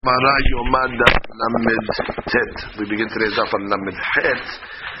Gemara Yoma Lamed Tet. We begin today's daf on Lamed Het,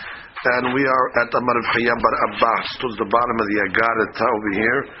 and we are at Amar of Chaya Bar Abbas, towards the bottom of the Agarata over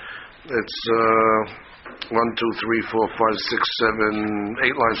here. It's 1, 2, 3, 4, 5, 6,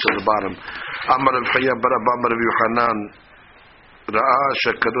 7, 8 lines to the bottom. Amar of Chaya Bar Abba Amar of Yochanan. Ra'a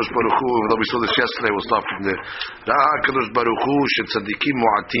Shekadosh Baruch Hu. Although we saw this yesterday, we'll start from there. Ra'a Kadosh Baruch Hu Shetzadikim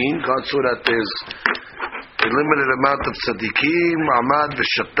Mu'atin. God saw that there's a limited amount of tzaddikim, amad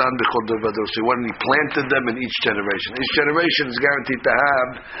v'shatan b'chol devador. So when he planted them in each generation is guaranteed to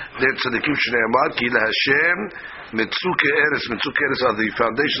have their tzaddikim shnei amad ki Hashem mitzuke eretz. Mitzuke eretz are the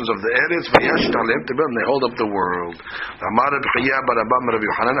foundations of the eretz. V'yashin aleim tebel, and they hold up the world. Amar Reb Chaya bar Abba Amar Reb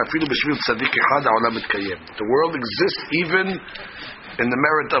Yochanan afilu b'shvil tzaddik echad ha'olam mitkayem. The world exists even in the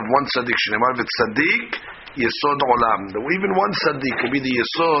merit of one tzaddik shnei amad v'tzaddik Yesod Olam. Even one tzaddik can be the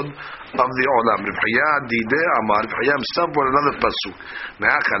Yesod of the Olam. Reb Chaya Dideh Amar. Reb Chaya himself brought another pasuk.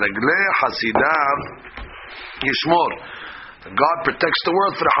 Me'acha Raglei Hasidav Yishmor. God protects the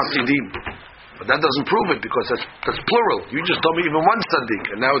world for the Hasidim. But that doesn't prove it, because that's plural. You just told me even one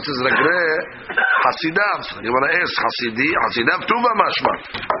tzaddik, and now it says Raglei Hasidav. So you want to ask Hasidav Tuva Mashma.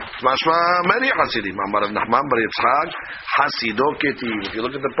 Mashma many Hasidim. Amar Rav Nachman bar Yitzchak Hasido Ketiv. If you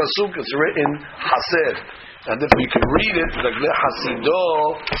look at the pasuk, it's written Haser. And if you can read it, Raglei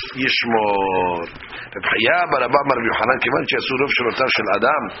Hasido Yishmor. Reb Chaya bar Abba Amar Reb Yochanan Kivan she'asur rov shenotav shel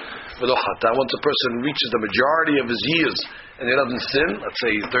Adam v'lo chata. Once a person reaches the majority of his years and he doesn't sin, let's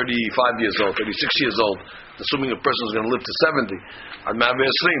say he's 35 years old, 36 years old, assuming a person is going to live to 70, when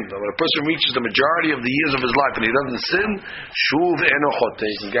a person reaches the majority of the years of his life and he doesn't sin, shuv eno chote,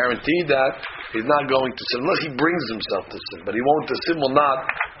 he can guarantee that he's not going to sin, unless he brings himself to sin. But he won't, the sin will not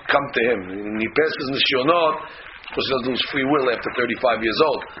come to him. And he passes nishionot, because he doesn't lose free will after 35 years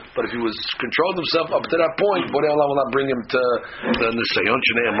old. But if he was controlled himself up to that point, Borei Olam will not bring him to nisayon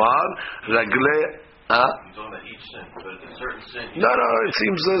shnei amar raglei. You're talking about each sin, but a certain sin. No, it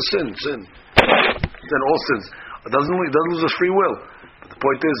seems sin. Then all sins. It doesn't lose his free will. But the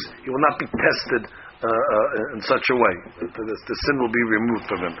point is, he will not be tested in such a way. The sin will be removed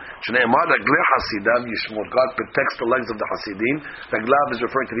from him. God protects the legs of the Hasidim. Raglav is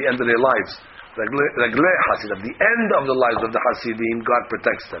referring to the end of their lives. Raglei Hasidim, the end of the lives of the Hasidim, God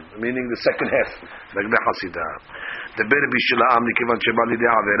protects them, meaning the second half. Raglei Hasidim. He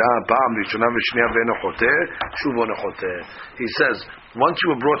says, once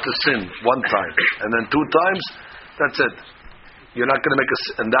you were brought to sin one time, and then 2 times, that's it. You're not going to make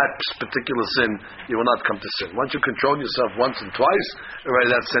in that particular sin, you will not come to sin. Once you control yourself once and twice,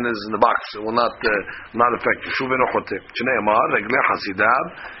 already that sin is in the box. It will not affect you. They're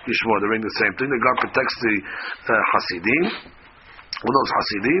doing the same thing. That God protects the Hasidim. Who knows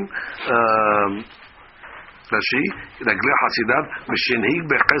Hasidim? Rashi, Raglei Hasidav, Mishinhig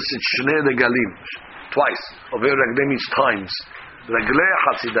Bechesed Shnei Regalim. Twice. Over here, Raglei means times. Raglei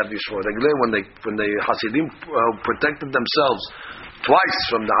Hasidav Yishmor. Raglei, when the Hasidim protected themselves twice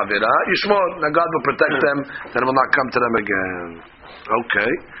from the Avera, Yishmor. Now God will protect them, then it will not come to them again.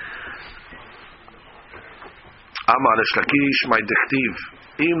 Okay. Amar Resh Lakish, my dichtiv.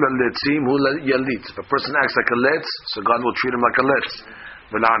 Im laletzim hu yalitz. If a person acts like a letz, so God will treat him like a letz.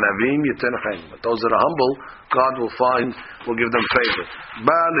 But those that are humble, God will give them favor.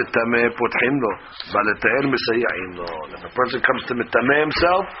 If a person comes to mitameh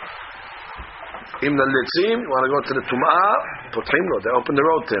himself, you want to go to the tum'ah, they open the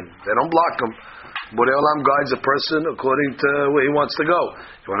road to him. They don't block him. Borei Olam guides a person according to where he wants to go.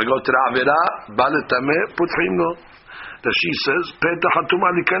 You want to go to the avirah, Rashi says, right?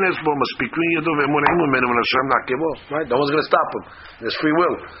 No one's going to stop him. There's free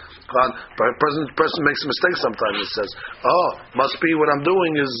will. But a person makes a mistake sometimes. He says, must be what I'm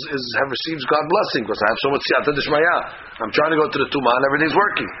doing receives God's blessing, because I have so much siyata d'shmaya. I'm trying to go to the tumah and everything's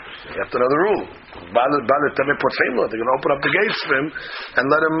working. You have to know the rule. They're going to open up the gates for him and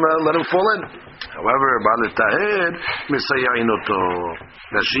let him fall in. However,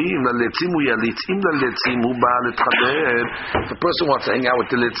 if the person wants to hang out with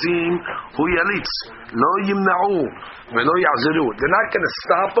the letzim, hu yalitz, lo yimna'u, velo ya'ziru. They're not going to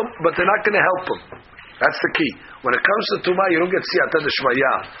stop him, but they're not going to help him. That's the key. When it comes to tumah, you don't get siyata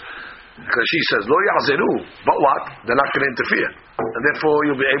d'shmaya. Because she says, lo ya'ziru. But what? They're not going to interfere. And therefore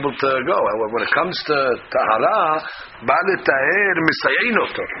you'll be able to go. However, when it comes to tahara, ba'al ta'er misayin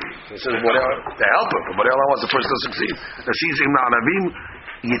oto. He says, they help him, but Allah wants the person to succeed. And she's in ma'anavim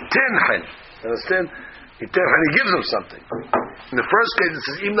yiten chen. Understand? Yiten chen, he gives him something. In the first case, it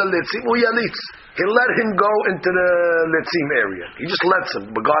says, imna letzim u yalitz. He let him go into the letzim area. He just lets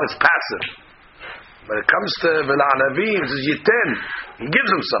him, but God is passive. When it comes to V'la'anavim, it says Yiten. He gives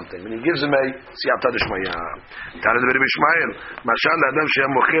him something. And he gives him a Siyata Dishmaya. Tana de Bishmael. Mashal Adam Shem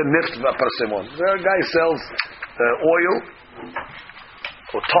Mocher Neft V'Parsemon. The guy sells oil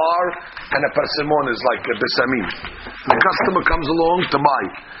or tar, and a parsimon is like a besamim. The customer comes along to buy.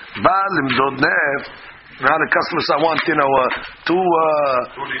 Ba'al Imdod Neft. Now the customer says, I want, 2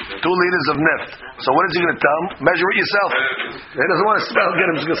 liters of neft. So what is he going to tell him? Measure it yourself. He doesn't want to smell, get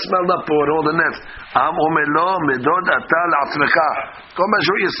him just smelled up with all the neft. Go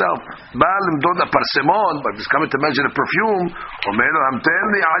measure it yourself. But he's coming to measure the perfume. Wait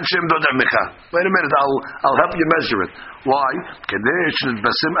a minute, I'll help you measure it. Why? So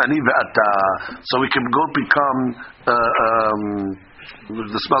we can go become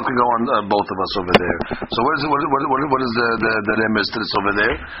the smell can go on both of us over there. So what is the remes to this over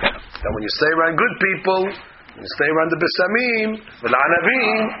there? That when you stay around good people, you stay around the besamim,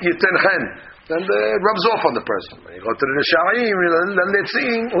 v'la'anavim, yiten chen. Then it rubs off on the person. When you go to the nesha'im, then let's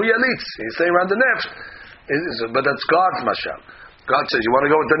see who yalitz. You stay around the neft. But that's God's mashal. God says, you want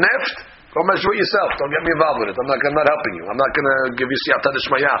to go with the neft? Go measure it yourself. Don't get me involved with it. I'm not helping you. I'm not going to give you siyata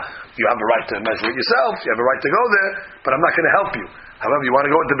d'shmaya. You have a right to measure it yourself. You have a right to go there, but I'm not going to help you. However, you want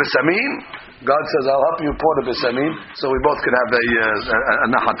to go with the besamim? God says, I'll help you pour the besamim, so we both can have a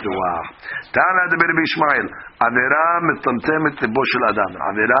nachat ruah. Ta'ana de Beri Bishmael. Avera mitamtemet libo shel adam.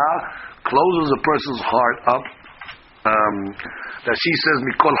 Avera closes a person's heart up. That she says,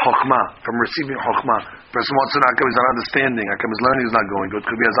 mikol chokhmah, from receiving chokhmah. Person wants to Hakam is not understanding. Hakam is learning is not going good.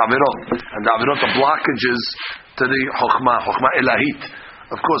 Could be as avirot. And the avirot are blockages to the chokhmah elahit.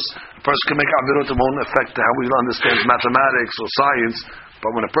 Of course, a person can make avirot, it won't affect how we understand mathematics or science.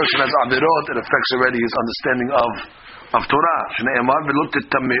 But when a person has avirot, it affects already his understanding of Torah. Shne'emar v'lo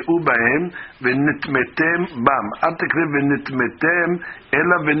tetameu b'hem v'nitmetem bam. Al tekriv v'nitmetem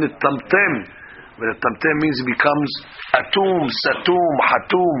ela v'nitamtem. V'nitamtem means he becomes atum, satum,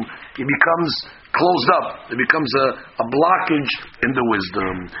 hatum. He becomes closed up. It becomes a blockage in the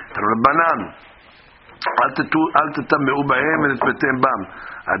wisdom. Rabbanan. Al tetameu b'hem v'nitmetem bam.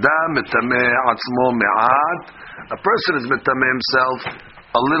 Adam metameh atzmo me'at. A person is metameh himself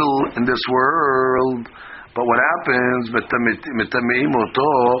a little in this world. But what happens, metameim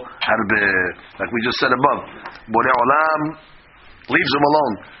oto harbe, like we just said above, Borei Olam leaves him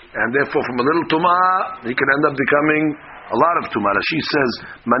alone, and therefore from a little tumah he can end up becoming a lot of tumah. Rashi says,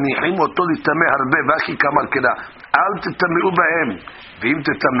 manichim oto litameh harbe v'achi kamar keda, al tetameu b'hem, v'im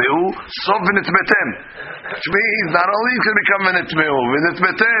tetameu sof v'nitmetem. Which means not only is going to become v'nitmeu,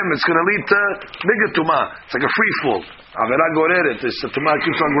 v'nitmetem, it's going to lead to bigger tumah. It's like a free fall. Avera goreret, the tumah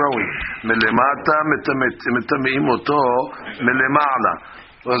keeps on growing. Melemata metameim oto melemala.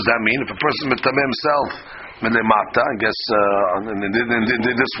 What does that mean? If a person metameh himself melemata, I guess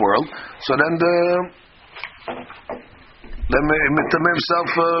in this world, so then metameh himself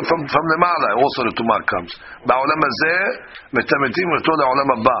from lemala. Also the tumah comes. Ba'olam hazeh metametim oto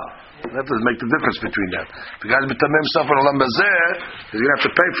le'olam haba. That doesn't make the difference between that. If the guy is metameh himself in olam hazeh, he's going to have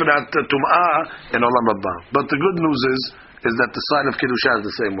to pay for that tum'ah in olam haba. But the good news is that the sign of kedusha is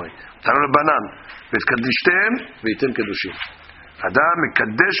the same way. Taran banan, v'tkadishtem v'yitem kedushim. Adam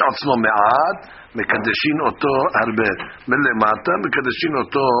mekadesh atzmo me'at, mekadeshin oto harbe. Melemata mekadeshin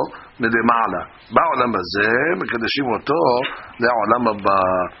oto melemala. Ba'olam hazeh mekadeshim oto le'olam haba.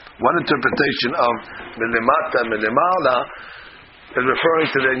 One interpretation of melemata is referring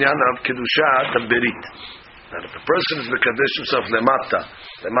to the inyan of kedusha, the berit. That if a person is mekadesh himself lemata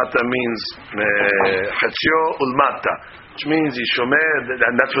means chatzio ulmata, which means he shomer,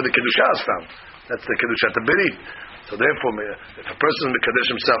 and that's where the kedusha is found. That's the kedusha, the berit. So therefore, if a person is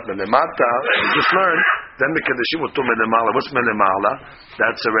mekadesh himself lemata, we just learned, then mekadeshim oto melemala. What's melemala?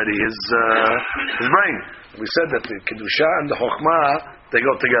 That's already his brain. We said that the kedusha and the chokhmah they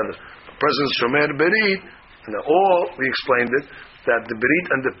go together. A person is shomer berit, or we explained it, that the berit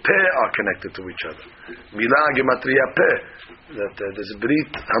and the peh are connected to each other. Milah gematria peh. That there's berit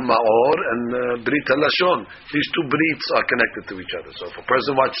hamaor and berit halashon. These two berits are connected to each other. So if a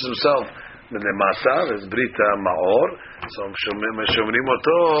person watches himself milemata, there's berit hamaor. So shomrim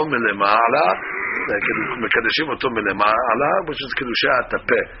oto milemala, mekadeshim oto milemala, which is kedushat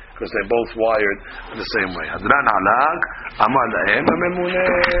peh, because they're both wired in the same way. Hadran alag amar lahem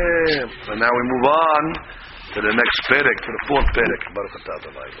hamemuneh. So now we move on to the next perek, to the fourth perek. Baruch atah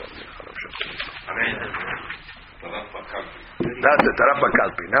Adonai. Amen. That's it, Taraf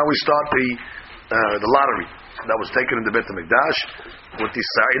Bakalpi. Now we start the lottery that was taken in the Beit HaMikdash with the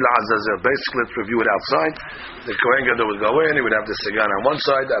Sa'il Azazel. Basically, let's review it outside. The Kohen Gadol would go in, he would have the Sigan on one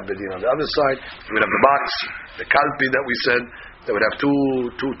side, the Abedin on the other side. He would have the box, the Kalpi that we said, They would have two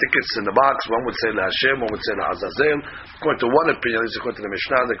tickets in the box. One would say LaHashem, one would say LaAzazel. According to one opinion, according to the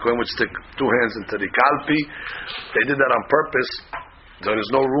Mishnah, the Kohen would stick two hands into the kalpi. They did that on purpose. There is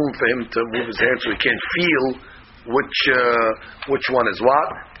no room for him to move his hands, so he can't feel which one is what.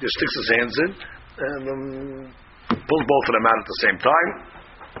 He just sticks his hands in and pulls both of them out at the same time.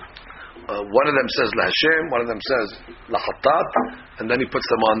 One of them says LaHashem, one of them says LaChatat, and then he puts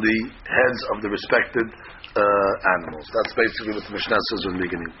them on the heads of the respected animals. That's basically what the Mishnah says in the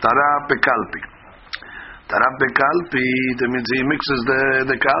beginning. Tarab bekalpi. Tarab bekalpi, that means he mixes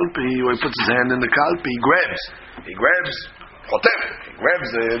the kalpi, or he puts his hand in the kalpi, he grabs חוטף, he grabs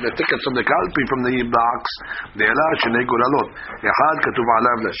the tickets from the kalpi, from the box. ואלה שני גורלות, אחד כתוב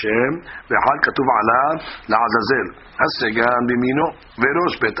עליו לשם, ואחד כתוב עליו לעזאזל. הסגן בימינו,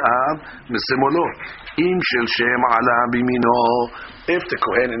 וראש בית אב משמאלו. אם של שם עלה בימינו, if the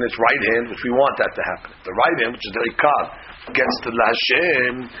Kohen in his right hand, which we want that to happen, the right hand, which is the Ikad, gets to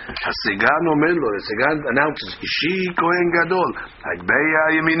LaHashem, הסגן אומר לו, הסגן announces, אישי כהן גדול, הגביה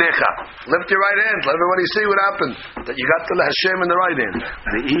ימיnecha. Lift your right hand, let everybody see what happened, that you got to LaHashem in the right hand.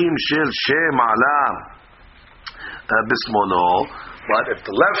 ואם של שם עלה בשמאלו, but if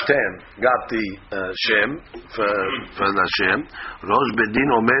the left hand got the Shem for the Shem, Rosh Bedin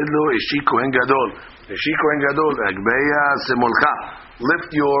omed lo Ishi Kohen Gadol. Ishi Kohen Gadol, Agbeya Semolcha. Lift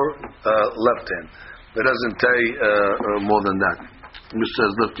your left hand. It doesn't say more than that. It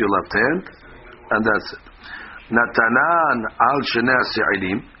says lift your left hand, and that's it. Natanan al Shenei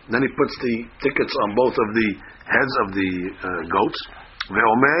Se'ilim. Then he puts the tickets on both of the heads of the goats.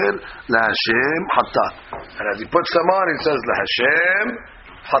 Ve'omer LaHashem Hatat. And as he puts them on, he says LaHashem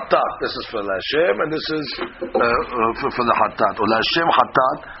Hatat. This is for LaHashem, and this is for the Hatat. Or LaHashem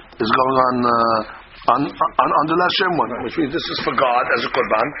Hatat is going on the LaHashem one, which means this is for God as a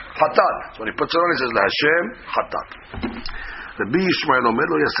Korban Hatat. So when he puts it on, he says LaHashem Hatat. Rabbi Yishmael Omer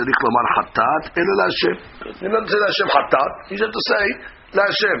lo yasarich lomar Hatat ela LaHashem. He doesn't say LaHashem Hatat. He has to say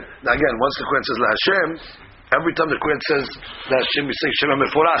LaHashem. Now again, once the Kohen says LaHashem, every time the Kohen says LaHashem, we say Shema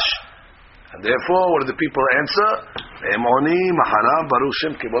Meforash. And therefore, what do the people answer? Emoni Maharav Baruch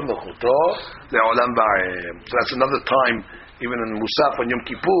Shem Kibon Nochuto Le'olam Ba'em. So that's another time, even in Musaf on Yom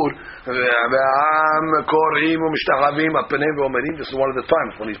Kippur, Ve'am Korim U'Mishtachavim Apenem Ve'omerim. This is one of the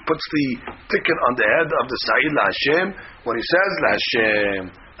times when he puts the ticket on the head of the Sa'id LaHashem. When he says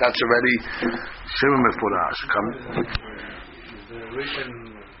LaHashem, that's already Shema Meforash.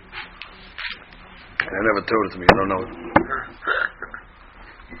 They never told it to me. I don't know it.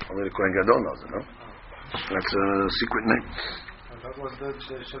 Only the Kohen Gadol knows it, no? That's a secret name.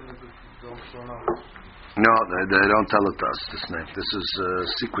 No, they don't tell it to us, this name. This is a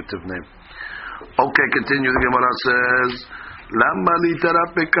secretive name. Okay, continue. The Gemara says, Lama litara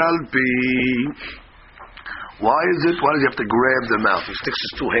pekalpi. Why does he have to grab them out? He sticks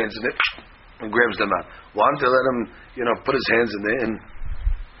his two hands in it and grabs them out. Why don't they let him, put his hands in there and,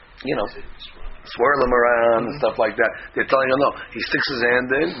 swirl him around and stuff like that? They're telling him no. He sticks his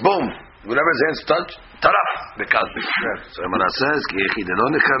hand in, boom. Whatever his hands touch, taraf, the kalbi. So Gemara says, we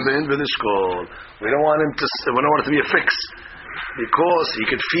don't want him to. We don't want it to be a fix, because he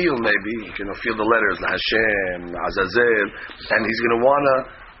could feel maybe he can feel the letters LaHashem, Azazel, and he's going to want to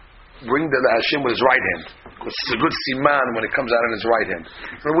bring the LaHashem with his right hand, because it's a good siman when it comes out in his right hand.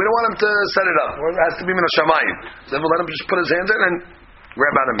 But we don't want him to set it up. It has to be min hashamayim. So we'll let him just put his hands in and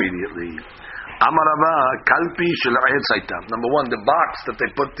grab out immediately. Amarava kalpi shel eitz haita. Number one, the box that they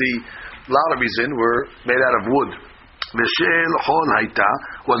put the lotteries in were made out of wood. V'shel hol haita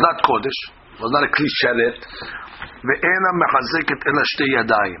was not kodesh, was not a kli sharet. Ve'ena mechazeket ela shtei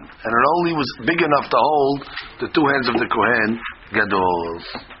yadayim, and it only was big enough to hold the two hands of the Kohen Gadol.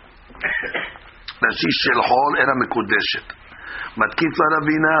 Nashi shel hol ena mekudeshet. Matkif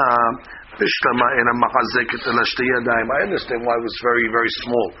Ravina bishlama ena mechazeket ela shtei yadayim. I understand why it was very, very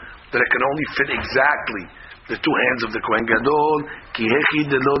small, that it can only fit exactly the two hands of the Kohen Gadol. Ki hechi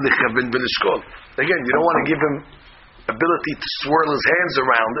delo lechaven b'lishkol. Again, you don't want to give him ability to swirl his hands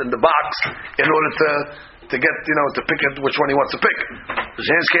around in the box in order to get, to pick which one he wants to pick. His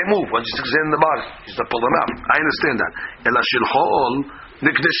hands can't move once he sticks his hand in the box. He's to pull them out. I understand that. Ela shilchol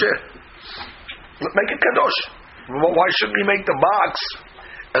nikdesheh. Make it kadosh. Why shouldn't we make the box?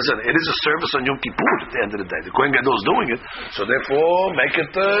 As it is a service on Yom Kippur at the end of the day. The Kohen Gadol is doing it, so therefore make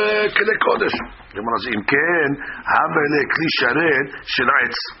it Kedei Kodesh. Gemara says, Im ken, habele kli sharet shel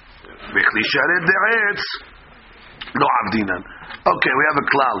eitz, v'kli sharet de'etz, lo avdinan. Okay, we have a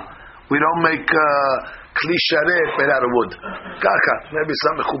klal. We don't make kli sharet made out of wood. Kaka, maybe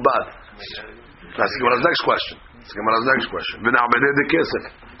some mechubad. That's Gemara's next question. V'na'abedeh de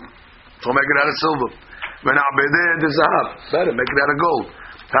kesef. So make it out of silver. ונעבדה דזהב. Better, make it out of gold.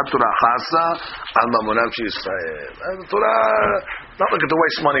 התורה חסה על ממונם של ישראל. התורה, not like to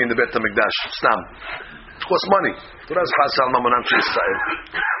waste money in the בית המקדש, סתם. It costs money. התורה is חסה על ממונם של ישראל.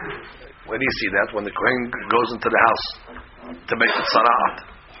 Where do you see that? When the Kohen goes into the house to make the tzara'at.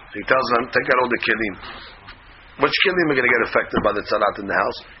 He tells them, take out all the kelim. Which kelim are going to get affected by the tzara'at in the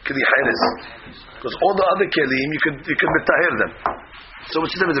house? Keli chayres. Because all the other kelim, you could mitahir them. So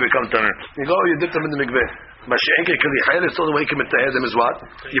what's the difference if they become turner? You go, you dip them in the mikveh. Mashiach keli chayres, the only way you can mitahir them is what?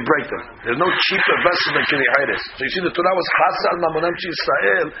 You break them. There's no cheaper vessel than keli chayres. So you see the Torah was chasa al mamonam shi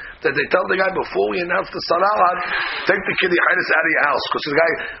Yisrael, that they tell the guy before we announce the tzara'at, take the keli chayres out of your house. Because the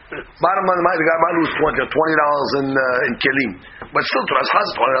guy, bottom line, the guy might lose $20 in kelim. But still, Torah's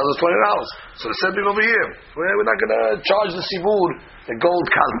chasa, $20. So the same thing over here. We're not going to charge the sivur, the gold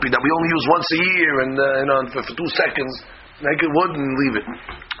kalpi that we only use once a year and for 2 seconds. Make it wood and leave it.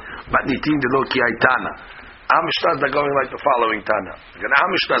 But nitin de lo ki aitana. Amishtas are going like the following Tana. Again,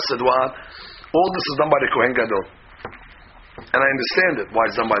 Amishtas said what? All this is done by the Kohen Gadol. And I understand it, why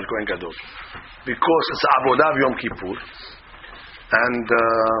it's done by the Kohen Gadol. Because it's Avodah Yom Kippur. And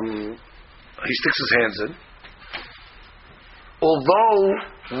he sticks his hands in. Although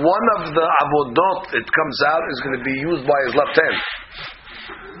one of the Avodot that comes out is going to be used by his left hand.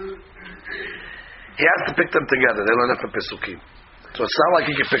 He has to pick them together. They learn it from Pesukim. So it's not like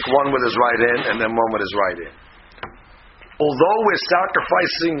he can pick one with his right hand and then one with his right hand. Although we're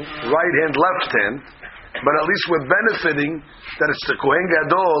sacrificing right hand, left hand, but at least we're benefiting that it's the Kohen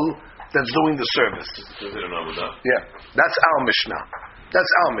Gadol that's doing the service. Yeah, that's our Mishnah.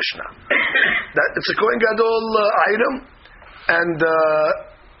 That's our Mishnah. It's a Kohen Gadol item, and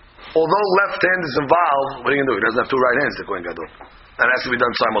although left hand is involved, what are you going to do? He doesn't have 2 right hands, the Kohen Gadol. That has to be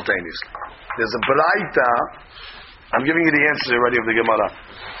done simultaneously. There's a Braita. I'm giving you the answer already of the Gemara,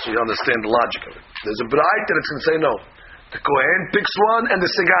 so you understand the logic of it. There's a Braita that's going to say no. The Kohen picks one and the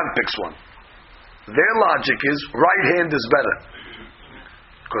Segan picks one. Their logic is right hand is better.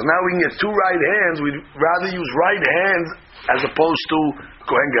 Because now we can get 2 right hands, we'd rather use right hands as opposed to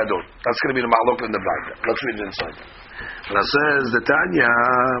Kohen Gadol. That's going to be the Ma'alok in the Braita. Let's read it inside. And it says, the Tanya,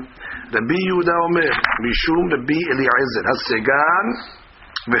 Rabbi Yehuda Omer, Mishum Rabbi Eliezer, HaSegan,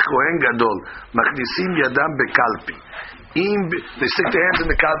 Kohen Gadol, Machnisim Yadam Bekalpi. They stick their hands in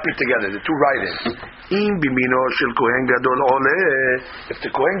the kalpi together, the 2 right hands. Im bimino shel Kohen Gadol ole. If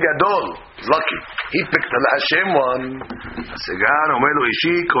the Kohen Gadol is lucky, he picked the Hashem one. Segan omer lo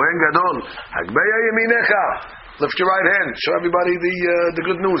ishi Kohen Gadol. Hagbeya yeminecha. Lift your right hand. Show everybody the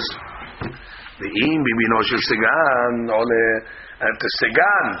good news. The im bimino shel Segan ole. And if the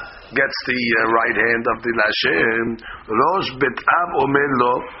Segan gets the right hand of the Hashem, Rosh Bet Av omer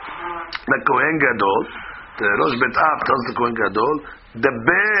lo the Kohen Gadol. The Rosh Bet Av tells the Kohen Gadol, the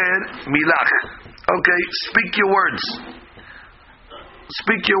Ber Milach. Okay, speak your words.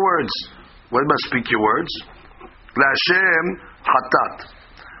 Speak your words. What about speak your words? L'Hashem Hatat.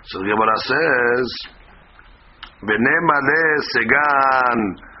 So the Gemara says, B'nei Maleh Segan.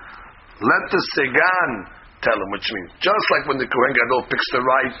 Let the Segan tell him, which means, just like when the Kohen Gadol picks the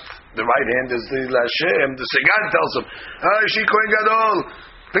right hand is the L'Hashem, the Segan tells him, hey, she Kohen Gadol,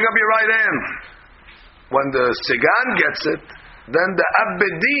 pick up your right hand. When the Segan gets it, then the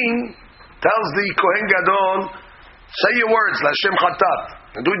Abedin tells the Kohen Gadol, say your words, L'Hashem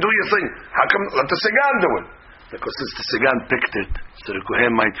Chatat, and do your thing. How come? Let the Segan do it. Because since the Segan picked it, so the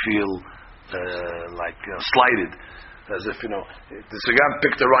Kohen might feel slighted, as if, the Segan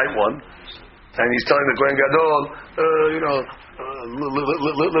picked the right one, and he's telling the Kohen Gadol,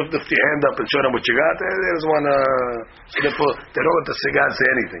 lift your hand up and show them what you got. They don't want to, so therefore, they don't let the Segan say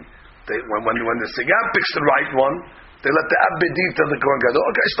anything. When the Segan picks the right one, they let the Abedin tell the Kohen Gadol,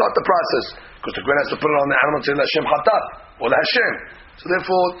 okay, start the process. Because the Kohen has to put it on the animal and say, L'Hashem Chatat, or L'Hashem. So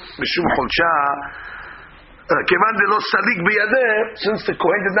therefore, Mishum Cholcha, Kevan de lo Salik biyadeh, since the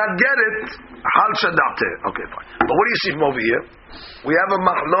Kohen did not get it, Hal Shadate. Okay, fine. But what do you see from over here? We have a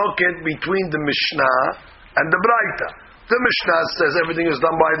mahloket between the Mishnah and the Braita. The Mishnah says everything is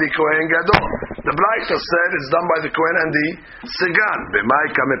done by the Kohen Gadol. The Braita said it's done by the Kohen and the Segan. B'mai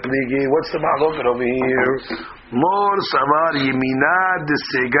kamepnigi. What's the mahloket over here? Mor savar yemina de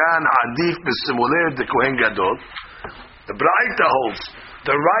Segan adif b'simuleh de Kohen Gadol. The Braita holds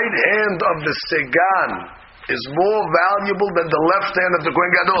the right hand of the Segan is more valuable than the left hand of the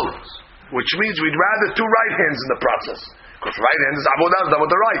Kohen Gadol, which means we'd rather 2 right hands in the process, because right hand is avodah done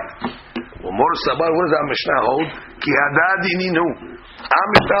with the right. Umor Sabar, what does our Mishnah hold? Ki hadad ininu. Our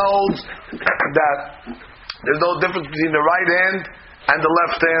Mishnah holds that there's no difference between the right hand and the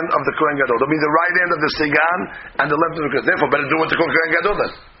left hand of the Kohen Gadol. That means the right hand of the Segan and the left hand of the Kohen. Therefore, better do what the Kohen Gadol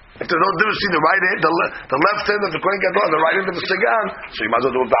does. If there's no difference between the right hand, the left hand of the Kohen Gadol and the right hand of the Segan, so you might as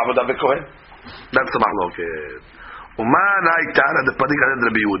well do it b'avodah b'Kohen. That's the mahloket. Uman ha'itana the padik ad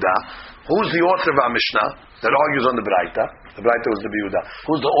Rabbi Yehuda. Who's the author of our Mishnah that argues on the Braita? The Braita was Rabbi Yehuda.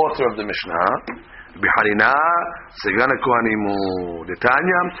 Who's the author of the Mishnah? Rabbi Hanina Segan HaKohanim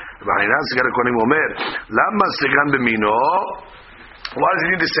Detanya. Rabbi Hanina Segan HaKohanim Omer. Lama Segan b'mino. Why does he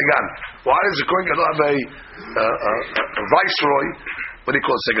need the Segan? Why does the Kohen Gadol have a viceroy? What do you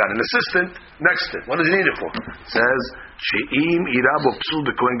call Segan? An assistant next to it. What does he need it for? It says, She'im ira bo psul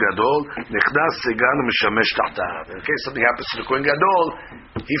b'Kohen Gadol, nechdas Segan u'mishamesh tahtav. In case something happens to the Kohen Gadol,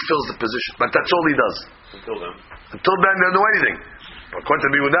 he fills the position. But that's all he does. Until then, they don't do anything. But according to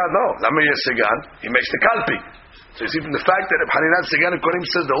Yehuda, no. Lama yeh Segan, he makes the kalpi. So you see from the fact that Haninat Segan and Kohanim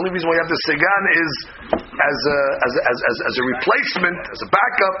says the only reason why you have the Segan is as a replacement, as a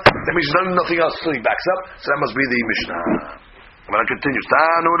backup, that means he's done nothing else until he backs up. So that must be the Mishnah. I'm going to continue.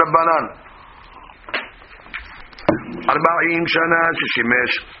 Tanu Rabbanan. 40 shana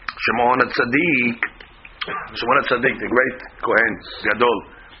sheshimesh Shimon HaTzadik. Shimon HaTzadik, the great Kohen Gadol.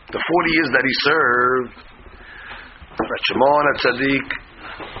 The 40 years that he served, Shimon HaTzadik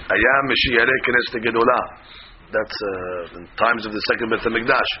Ayam Meshiyarei Knesset Gedolah. That's in times of the second Beit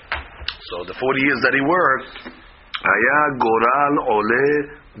HaMikdash. So the 40 years that he worked, Haya Goral Ole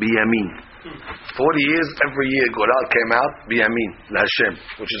Biyamin. 40 years, every year Goral came out Biyamin LaHashem,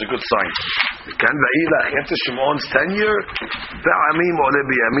 which is a good sign. After Shimon's tenure, Pa'amim Ole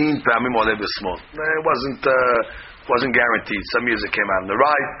Biyamin, Pa'amim Ole B'Smol. It wasn't guaranteed. Some years it came out on the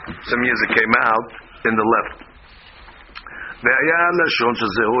right, some years it came out in the left. Ve'aya Lashon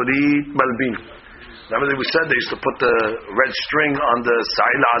Shezehorit Balbin. Remember we said they used to put the red string on the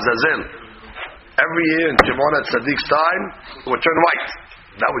Sa'il Azazel. Every year in Shimon HaTzadik's time, it would turn white.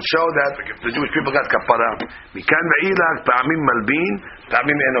 That would show that the Jewish people got kapara. Mikan ve'ilach pa'amim malbin,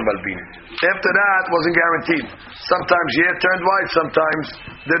 pa'amim eno malbin. After that, it wasn't guaranteed. Sometimes it turned white, sometimes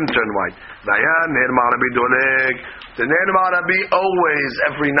didn't turn white. Vaya ner ma'arabi doleg. The ner ma'arabi always,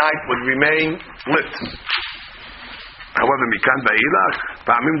 every night, would remain lit. However, mikan ve'ilach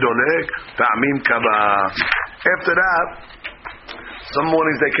pa'amim doleg, pa'amim kaba. After that, some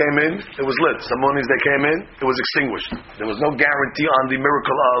mornings they came in, it was lit. Some mornings they came in, it was extinguished. There was no guarantee on the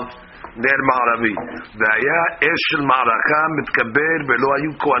miracle of Ner Ma'aravi. V'aya esh shel ma'araka mitkaber ve'lo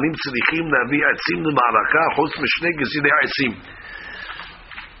hayu kohanim tzrichim lavi atzim l'ma'araka chutz mishnei gezidei atzim.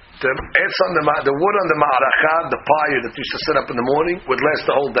 The wood on the ma'araka, the fire that used to set up in the morning, would last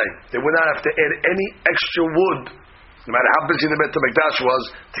the whole day. They would not have to add any extra wood, no matter how busy the Beit HaMikdash was,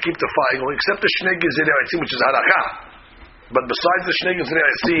 to keep the fire going, except the shnei gezidei atzim, which is haraka. But besides the shnei gezidei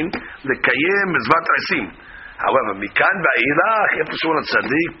atzim, the kayem mizvat atzim. However, mikan va'ilach, if Shimon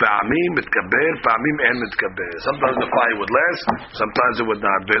HaTzadik, pa'amim mitkaber, pa'amim en mitkaber. Sometimes the fire would last, sometimes it would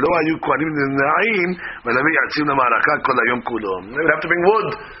not. Ve'lo hayu kohanim na'im, ve'lavi atzim l'ma'araka kol hayom kulom. They would have to bring wood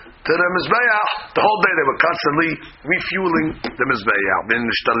to the mizbeach. The whole day they were constantly refueling the mizbeach. Ben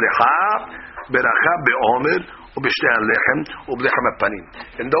nishtalicha, beracha be'omer, u'b'shtei halechem, u'b'lechem hapanim.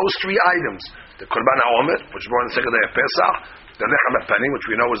 In those three items, the Korban HaOmer, which was brought on the second day of Pesach, the Lechem HaPanim, which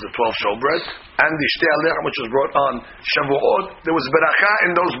we know was the 12 showbread, and the Shtei HaLechem, which was brought on Shavuot, there was beracha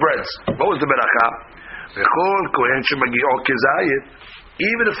in those breads. What was the beracha? V'chol kohen shemagi'o kezayit.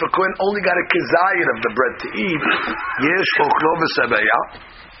 Even if a kohen only got a kezayit of the bread to eat, yesh ochlo v'sabeya,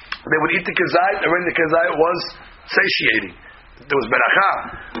 they would eat the kezayit, and when the kezayit was satiating. There was beracha.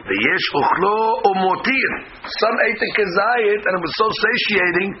 The yesh uchlo umotir. Some ate the kezayit and it was so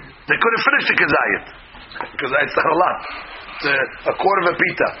satiating they couldn't finish the kezayit because it's not a lot. It's a quarter of a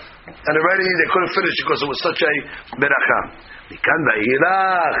pita, and already they couldn't finish because it was such a beracha. Mikan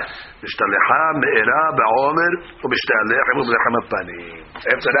va'ilach nishtalecha me'era ba'omer u'b'shtei halechem u'b'lechem hapanim.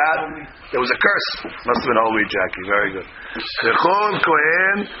 After that, there was a curse. Must have been whole wheat, Jackie. Very good. V'chol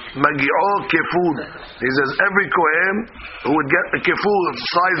kohen magi'o kefud. He says every kohen who would get a kefud of the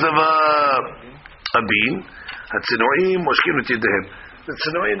size of a bean, hatzinoim moshkim et yedehem. The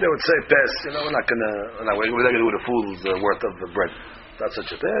tzinoim, they would say, "Pass. We're not gonna do the fool's worth of the bread." That's such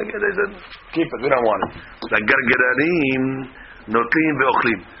a thing. They said, keep it. We don't want it. Like gargerarim, notlim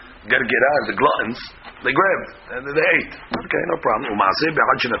ve'ochlim. Gargera, the gluttons, they grabbed and they ate. Okay, no problem. U'maaseh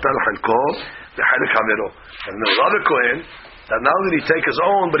be'achad shenatal chalko v'chalek havero. And there was other kohen that not only did he take his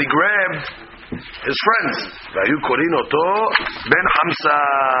own, but he grabbed his friends. V'ayu korin oto ben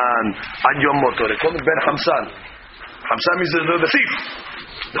Hamsan ad yom moto. They called him ben Hamsan. Hamsan means the thief.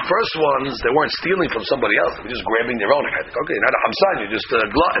 The first ones, they weren't stealing from somebody else. They were just grabbing their own. Okay, you're not a Hamsan, you're just a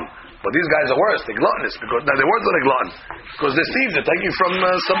glutton. But these guys are worse. They're gluttonous. Because, now, they weren't a glutton. Because they're thieves. They're taking from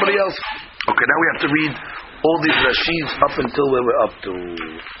somebody else. Okay, now we have to read all these Rashis up until where we're up to.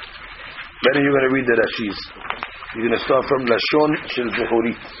 Then you're going to read the Rashis. You're going to start from Lashon Shel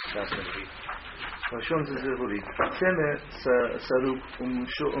Zehuri. Lashon Shel Zehuri. Tzemeh saruk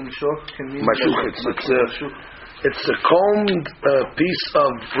umshoch kemin. Mashuch. It's a combed piece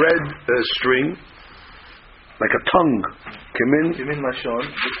of red string, like a tongue. Kemin lashon.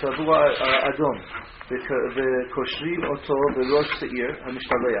 V'tzavua adom. V'koshrim oto v'rosh seir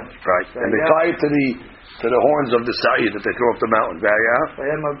hamishtalaya. Right. And they tie it to the horns of the sa'ir that they throw up the mountain. והיה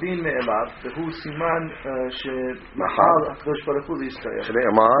מבין מאליו, והוא סימן שמחל הקדוש ברוך הוא לישראל.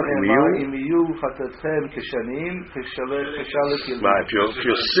 שנאמר, אם יהיו חטאתכם כשנים, כשלת ילדים. Right. If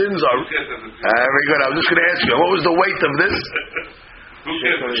your sins are... very good. I was just going to ask you, what was the weight of this?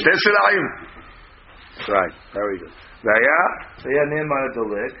 שתי סלעים. Right. Very good. והיה נאמר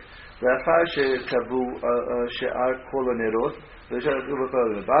הדולק, ואחר שטבעו שאר כל הנרות,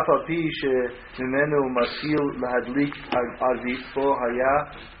 ואף על פי שממנו מתחיל להדליק ערבית, פה היה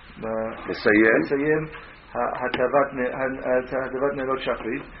מסיים הטבת נרות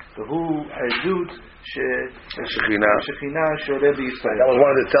שחרית, והוא עדות ששכינה שורה בישראל. That was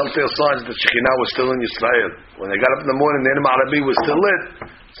one of the telltale signs that Shekhinah was still in Israel. When they got up in the morning, the Ne'em Arabi was still lit,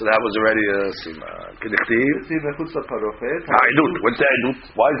 so that was already a siman. כדכתיב מחוץ לפרוכת. העדות, what's the עדות?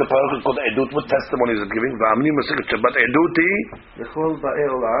 Why is the parochet called עדות? What testimony is it giving? והאמנים מסכת שבת עדות היא לכל באי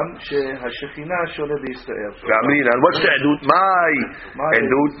עולם שהשכינה שורה בישראל. והאמנים, and what's the עדות? מהי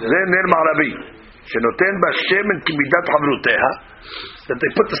עדות? זה נר מערבי שנותן בה שמן כמידת חברותיה, that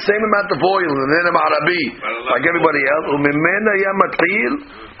they put the same amount of oil in the נר מערבי like everybody else, וממנה היה מתחיל,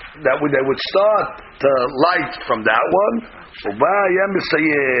 that they would start to light from that one, ובא היה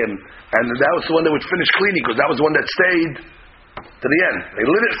מסיים, and that was the one that would finish cleaning, because that was the one that stayed to the end. They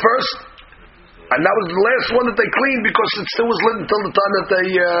lit it first, and that was the last one that they cleaned, because it still was lit until the time that they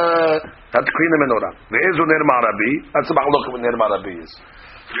had to clean the menorah. Ve'ezu ner ma'arabi, that's the ma'alok of ner ma'arabi is.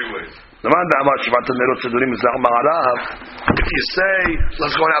 3 ways. If you say,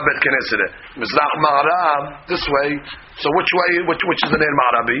 let's go now Bet Knesset, Mizrach Ma'arav, this way, so which is the ner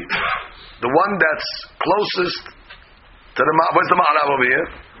ma'arabi? The one that's closest to the where's the Ma'arav over here?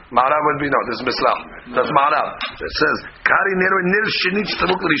 Ma'arav would be, no, this is Mizrach. That's Ma'arav. It says, Kari Ner Shenich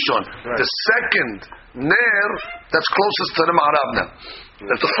Tabuk Rishon. The second Ner that's closest to the Ma'arav now.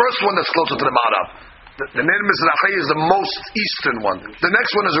 That's the first one that's closer to the Ma'arav. The Ner Mizrahi is the most eastern one. The next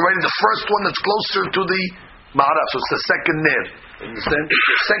one is already the first one that's closer to the Ma'arav. So it's the second Ner. Understand? The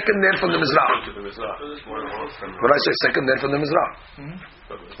second Ner from the Mizrach. What did I say? Second Ner from the Mizrach.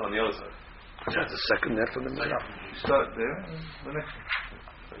 It's on the other side. Yeah, the second Ner from the Mizrach. Start there, the next one.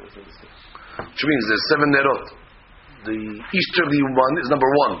 Which means there's 7 Nerot. The easterly one is number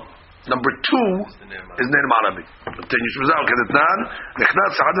 1. Number 2 is Ner Ma'arabi. Continues with that. Kedetnan,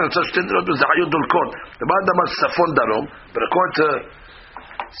 Nechnas Sa'adan Tzah Shten Nerot B'Zahayot Dolkot. The Ba'ad Damar Safon Darom, but according to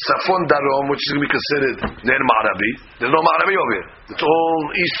Safon Darom, which is going to be considered Ner Ma'arabi, there's no Ma'arabi over here. It's all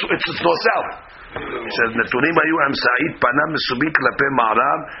east, it's north-south. He says, Netunim ayu am Sa'id Panam Mesubi Klape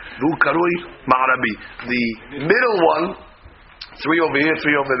Ma'arav V'u Karui Ma'arabi. The middle one, 3 over here,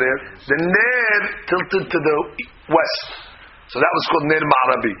 3 over there. The Ner tilted to the west. So that was called Ner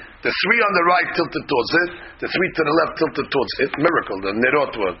Ma'arabi. The 3 on the right tilted towards it. The 3 to the left tilted towards it. Miracle. The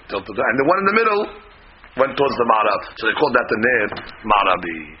Nerot were tilted. And the one in the middle went towards the Ma'arav. So they called that the Ner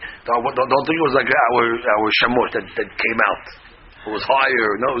Ma'arabi. Don't think it was like our Shamot that came out. It was higher.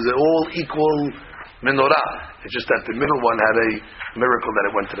 No, it was all equal menorah. It's just that the middle one had a miracle that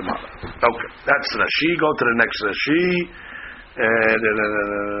it went to the Ma'arav. Okay. That's Rashi. Go to the next Rashi.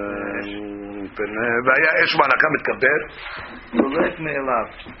 והיה אש בהנקה מתקבל דולק מאליו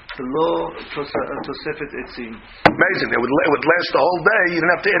לא תוספת עצים. Amazing. It would last the whole day. You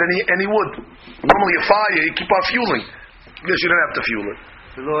didn't have to add any wood. Normally a fire you keep on fueling. Because you didn't have to fuel it.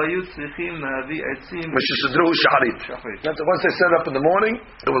 ולא היו צריכים להביא עצים. שסדרו שחרית. Once they set it up in the morning,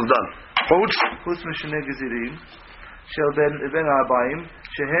 it was done. חוץ משני גזירים של בין הארבעים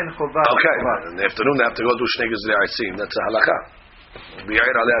שהן חובה. Okay. In the afternoon they have to go do שני גזירי עצים. That's a halakha.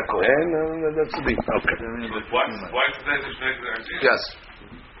 ביעיר עליה הכהן, that's the beat. Okay. Why today the shnek is Yes.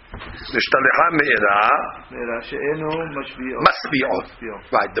 נשתלחה מאירה. שאינו משביעות.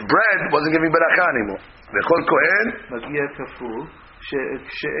 Right. The bread wasn't giving ברכה anymore. וכל כהן מגיע כפול.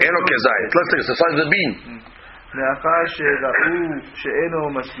 אין לו כזית. Let's take it. It's the size of the bean. לאחר שראו שאינו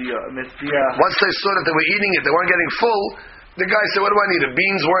משביע. Once they saw that they were eating it, they weren't getting full, the guy said, what do I need? A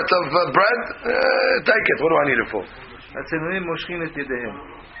bean's worth of bread? Take it. What do I need it for? הצנועים מושכים את ידיהם.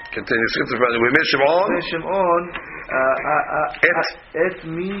 וימי שמעון את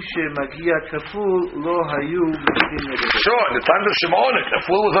מי שמגיע כפול לא היו מושכים ידיהם. Sure, in the time of Shimon, a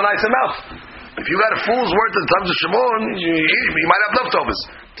fool was a nice amount. If you got a fool's worth in terms of Shimon, you might have leftovers.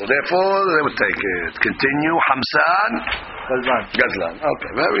 So therefore, they would take it. Continue. Hamsan. Gazlan.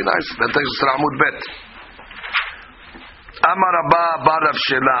 Okay, very nice. That takes us to Amud Bet. Amar Abba Bar Rav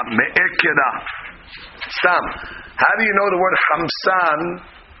Shela Me'ekera. Stam. How do you know the word Hamsan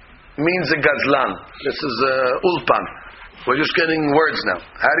means a Gazlan? This is Ulpan. We're just getting words now.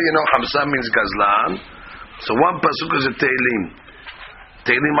 How do you know Hamsan means Gazlan? So one pasuk is a Teilim.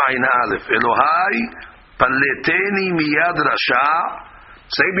 Teilim Ayin Aleph. Elohai paleteni miyad Rasha.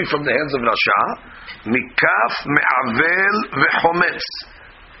 Save me from the hands of Rasha. Mikaf me'avel ve'chometz.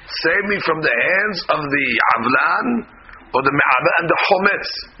 Save me from the hands of the Avlan or the me'avel and the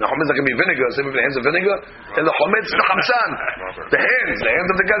chometz. The chometz that can be vinegar. Save me from the hands of vinegar. And the chometz, the Hamsan. The hands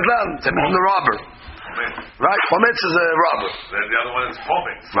of the Gazlan. Save me from the robber. Right? Chometz is a robber. Then the other one is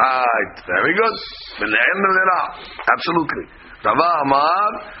chometz. Right. Very good. Absolutely. Rava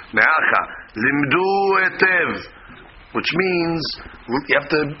Amar me'acha. Limdu etev. Which means you have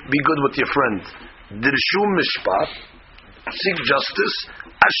to be good with your friend. Dirshu mishpat, seek justice.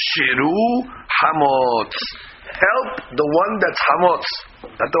 Ashiru hamotz, help the one that's hamotz,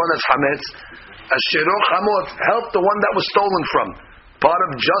 not the one that's hametz. Ashiru hamotz, help the one that was stolen from. Part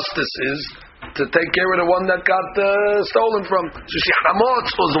of justice is to take care of the one that got stolen from. So you see,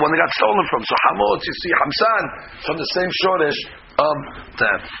 hamotz was the one that got stolen from. So hamotz, you see, hamsan from the same shortish of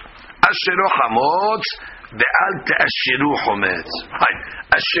that. Ashiru hamotz. Ve'al te'ashiru chometz. Right.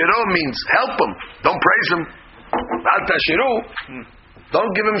 Ashiru means help him. Don't praise him. Ve'al te'ashiru.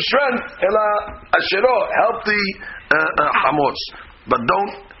 Don't give him strength. Ela ashiru. Help the chamotz. But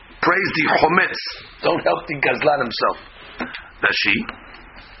don't praise the chometz. Don't help the gazlan himself. Rashi.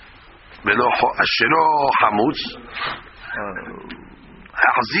 Ve'lo ashiru chamutz.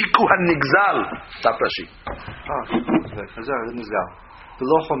 Ha'ziku ha'nigzal. Stop Rashi.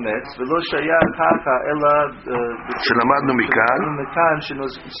 ולא חומץ, ולא שייך ככה, אלא שלמדנו מכאן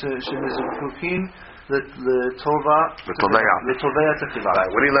שנזקוקים לטובע תחילה.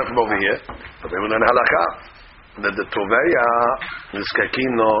 What do you learn from over here? We learn halakha that the tovaya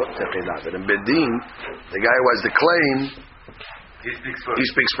nizkakin lo tefila. That in bedin, the guy who has the claim, he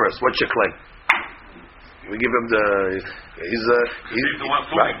speaks first. What's your claim? We give him he's the one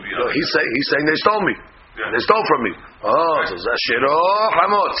right. So he's saying they stole me. Yeah. They stole from me. Oh, so Zashiro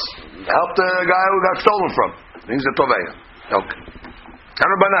Hamotz. Help the guy who got stolen from. Means the Tovaya. Okay.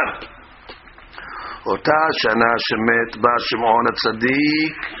 Tanabanan. Ota Shana Shemet Ba Shimon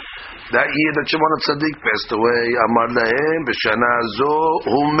HaTzadik. That year that Shimon HaTzadik passed away, Amar Lahem B'Shana Zo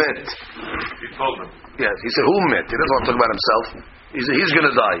Hu Met. He told them. Yes, he said Hu Met. He doesn't want to talk about himself. He said he's going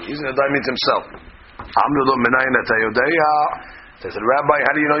to die. He's going to die means himself. Amru Lo Menayin Atayodaya. They said, Rabbi,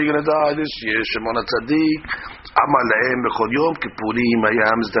 how do you know you're going to die this year? Shimon HaTzadik. Amar lahem b'chol yom kippurim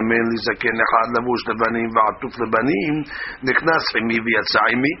hayam zdamen li zaken echad lavush lebanim v'atuf lebanim niknas imi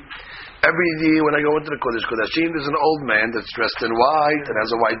v'yatsa imi. Every year when I go into the Kodesh Kodashim, there's an old man that's dressed in white and has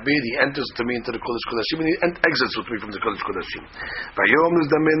a white beard. He enters to me into the Kodesh Kodashim and he exits with me from the Kodesh Kodashim.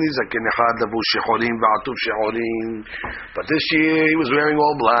 But this year he was wearing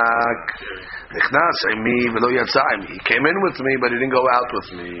all black. He came in with me, but he didn't go out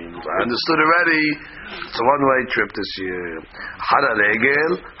with me. I understood already. It's a one-way trip this year. After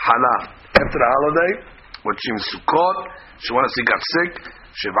the holiday, when she was Sukkot, she wanted to see got sick.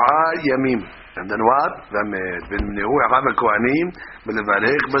 Shiv'a yamim, and then what? Vamed v'nimneu Arav HaKohanim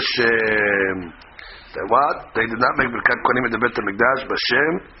v'levarech b'Shem. Then what? They did not make Birkat Kohanim in the Beit HaMikdash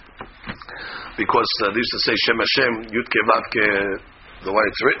b'Shem because they used to say Shem Hashem Yud Ke Vav Ke the way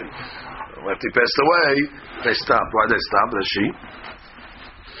it's written. After he passed away, they stopped. Why they stopped? Rashi.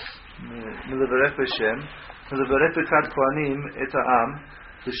 V'levarech b'Shem, v'levarech Birkat Kohanim et ha'am.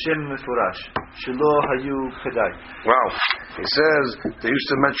 B'Shem Mefurash, Shelo Hayu Kedai. Wow. He says they used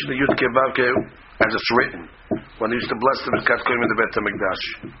to mention the Yud Ke Vav Ke as it's written when they used to bless the Birkat Kohanim in the Beit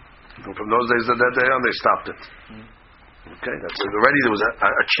HaMikdash. And from those days that they on, they stopped it. Okay, that's already there was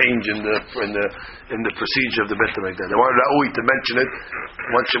a change in the procedure of the Beit HaMikdash. They wanted Ra'ui to mention it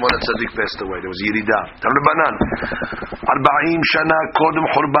once Shimon HaTzadik passed away. There was Yiridah. Tanabanan. 40 shana kodem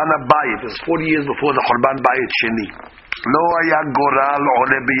Churban HaBayit. It was 40 years before the Churban Bayit Sheni. Lo haya goral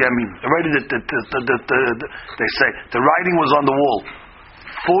ole biyamin. Already they say the writing was on the wall.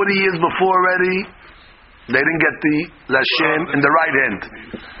 40 years before already, they didn't get the Lashem in the right hand.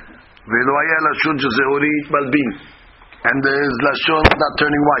 Velo haya lashon shezeurit balbin, and there's lashon not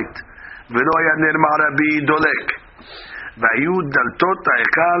turning white. Velo haya ner ma'arabi dolek. Vayu daltot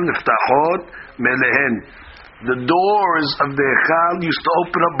ha'echal niftachot melehen. The doors of the hechal used to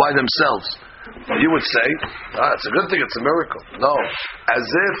open up by themselves. You would say, it's a good thing, it's a miracle. No. As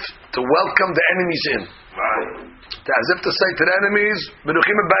if to welcome the enemies in. As if to say to the enemies,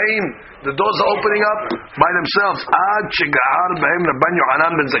 Beruchim Ba'im, the doors are opening up by themselves. Ad Shegahar Ba'im Rabban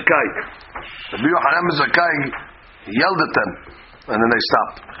Yohanan ben Zakkai. Rabbi Yohanan ben Zakkai yelled at them, and then they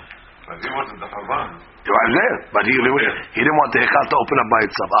stopped. But he wasn't the Havan. But he didn't want the Echal to open up by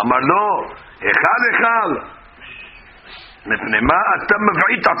itself. Amar lo, Echal. Mipnei ma atam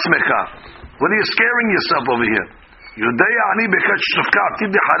mev'it atzmecha. What are you scaring yourself over here? I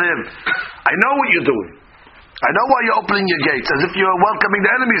know what you're doing. I know why you're opening your gates, as if you're welcoming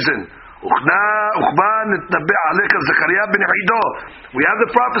the enemies in. We have the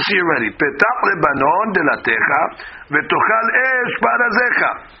prophecy already. But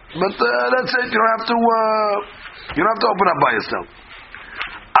that's it. You don't have to open up by yourself.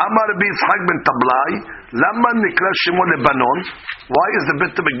 Amar Rabbi Yitzchak ben Tablai, Lama nikra Shemo Lebanon. Why is the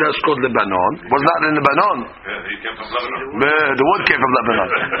Beit HaMikdash called Lebanon? Was not in Lebanon. He came from Lebanon. The wood came from Lebanon.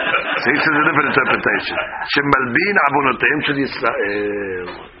 So this is a different interpretation. Shemalbin Avonoteim Shel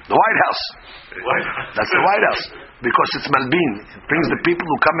Yisrael. The White House. That's the White House. Because it's Malbin. It brings the people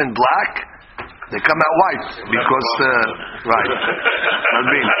who come in black, they come out white. Because, right.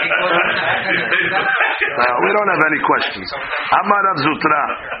 Malbin. We don't have any questions. Amar Rav Zutra.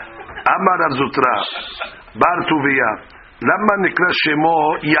 Bar Tuvia. Lama nikra Shemo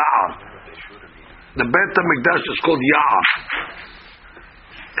Ya'ar. The Beit HaMikdash is called Ya'ar.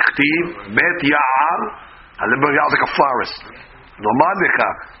 Chtiv Beit Ya'ar. Halibur Ya'ar is like a forest. Lomar lecha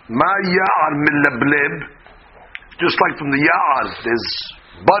Ma Ya'ar min lebleb. Just like from the Ya'ar, there's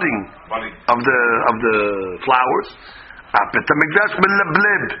budding of the flowers. Beit HaMikdash min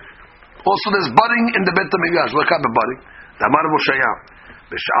lebleb. Also there's budding in the Beit HaMikdash. What kind of budding? Amar Moshe.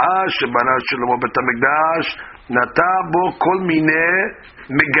 בשעה שבנה שלמה בית המקדש נטע בו כל מיני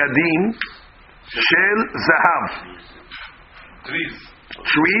מגדים של זהב.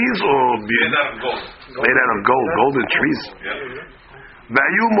 Trees or made out of gold, golden trees.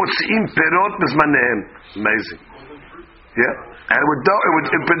 והיו מוציאים פירות בזמניהם. Amazing. Yeah. And it would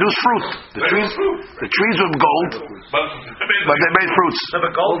produce fruit. The trees were gold, but they made fruits.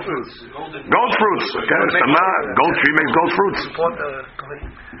 Gold fruits. Gold fruits. Okay. Gold tree makes gold fruits.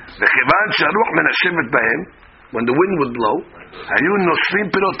 וכיוון שהרוח מנשבת בהם, when the wind would blow, היו נושפים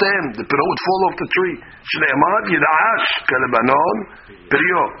פירותיהם. The pirot would fall off the tree. שנאמר ירעש כלבנון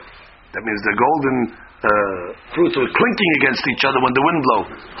פריו. That means the golden fruits were clinking against each other when the wind blow.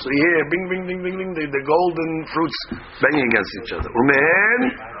 So you hear bing, bing, bing, bing, bing, the golden fruits banging against each other. Umehen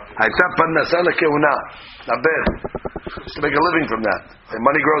hayta parnasa lekehuna. Abed. Used to make a living from that. And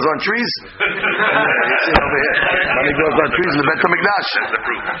money grows on trees. You see over here. Money grows on trees in the Beit HaMikdash.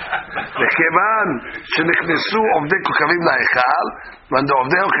 וכיוון שנכנסו עובדי כוכבים להיכל, when the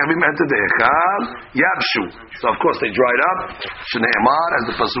עובדי כוכבים entered the היכל, יבשו. So of course they dried up. שנאמר, as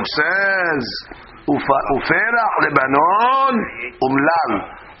the pasuk says, ופרח לבנון אומלל.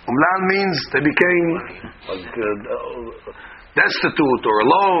 Umlal means they became destitute or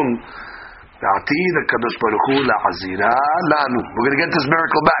alone. We're going to get this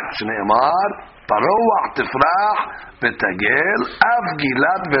miracle back. שנאמר, פרוח תפרח ותגל, אף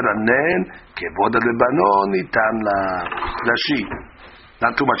גילת ורנן, כבוד הלבנון ניתן לה. Rashi.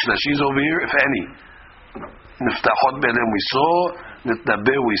 Not too much Rashis over here, if any. נפתחות בהם we saw,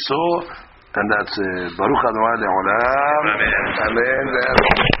 נתנבא we saw, and that's Baruch Adonai Le'olam. Amen. Amen.